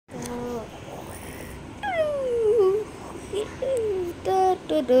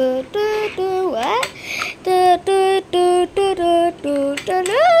What?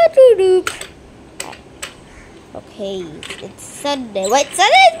 Okay, it's Sunday. Wait,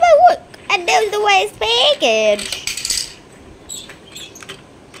 Sunday is my work. And there's the waste package.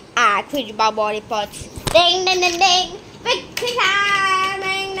 Cringe my body parts. Ding, ding, ding, ding. Fixing time.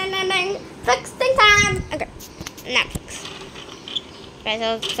 Ding, ding, ding, ding. Fixing time. Okay, Netflix.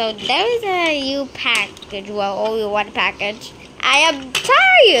 Okay, so there is a new package. Well, only one package. I am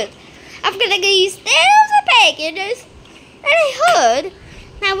tired of getting these thousand packages. And I heard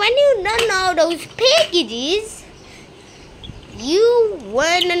that when you done all those packages, you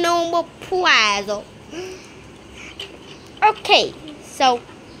win the normal prize. Okay, so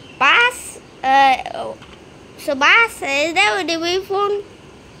boss, is that what the refund?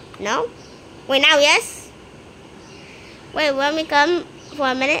 No? Wait, now yes? Wait, let me come for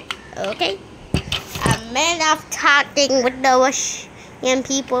a minute. Okay. A minute of talking with the Russian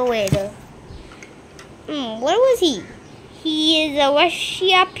people. Wait. What was he? He is a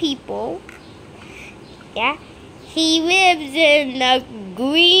Russian people. Yeah. He lives in a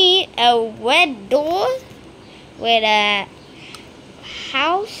red door with a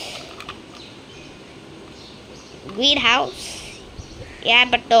house. Greenhouse. Yeah,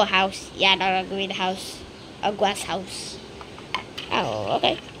 but no house. Yeah, not a greenhouse. A glass house. Oh,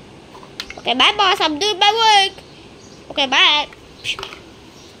 okay. Okay, bye, boss. I'm doing my work. Okay, bye.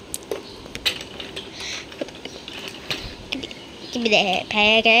 Give me that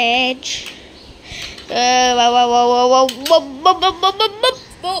package. Hi,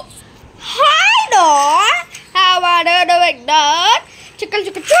 there. How are you doing that? Chikle,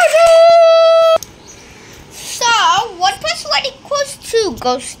 chikle, choooo. So, 1 plus 1 equals 2,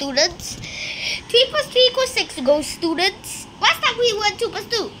 ghost students. 3 plus 3 equals 6, ghost students. Last time we went 2 plus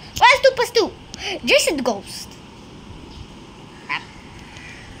 2. What is 2 plus 2? Jason the ghost.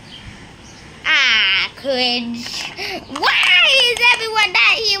 Cringe. Why is everyone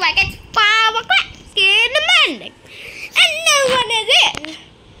not here like it's 5 o'clock in the morning? And no one is in.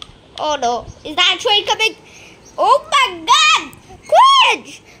 Oh no, is that a train coming? Oh my god!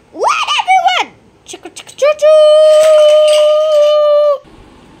 Cringe! What, everyone? Chicka chicka choo choo!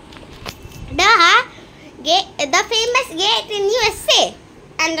 The famous gate in USA.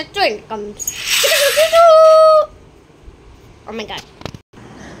 And the train comes. Chicka choo choo choo! Oh my god.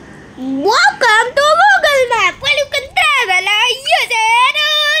 Welcome to Google Map, where you can travel using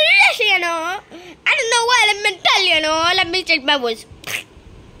Russian. I don't know what I'm Italian. Let me check my words.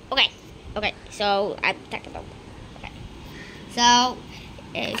 Okay, so I'm talking about.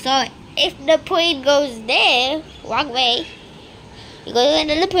 Okay, so if the plane goes there, wrong way, you go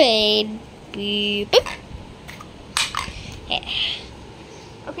into the plane. Beep. Yeah.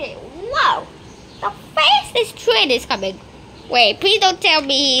 Okay, wow, the fastest train is coming. Wait, please don't tell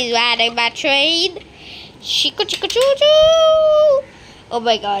me he's riding my train. Chicka chicka choo choo. Oh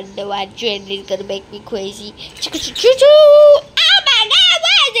my god, the one train is gonna make me crazy. Chicka chicka choo choo. Oh my god,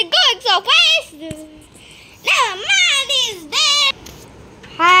 why is it going so fast? Now mine is there.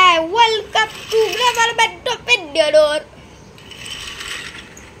 Hi, welcome to Development Video.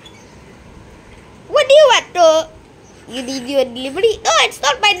 What do you want to? You need your delivery? No, it's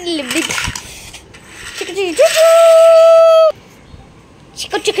not my delivery. Chicka chicka choo choo.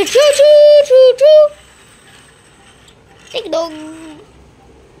 Chicka chicka choo choo choo choo. Ding dong.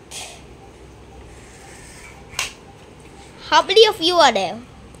 How many of you are there?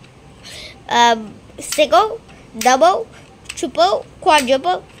 Single, double, triple,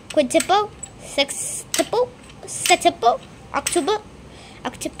 quadruple, quintuple, sextuple, septuple, octuple,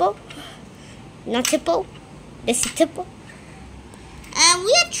 nontuple, decituple.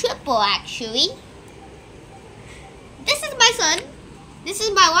 We are triple actually. This is my son, this is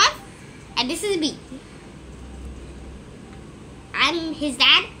my wife, and this is me. I'm his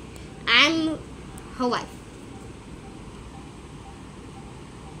dad, I'm her wife.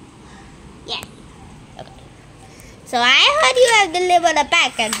 Yeah. Okay. So I heard you have delivered a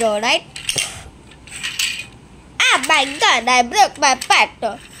package, alright? Oh my god, I broke my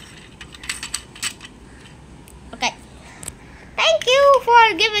package. Okay. Thank you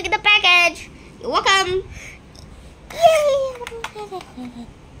for giving the package. You're welcome.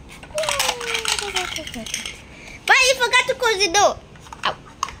 But you forgot to close the door. Ow.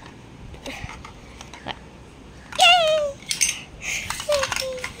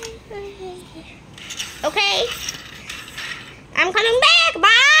 Okay. I'm coming back,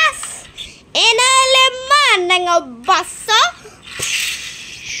 boss. In a lemon a bus.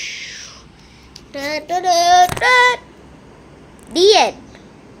 The end.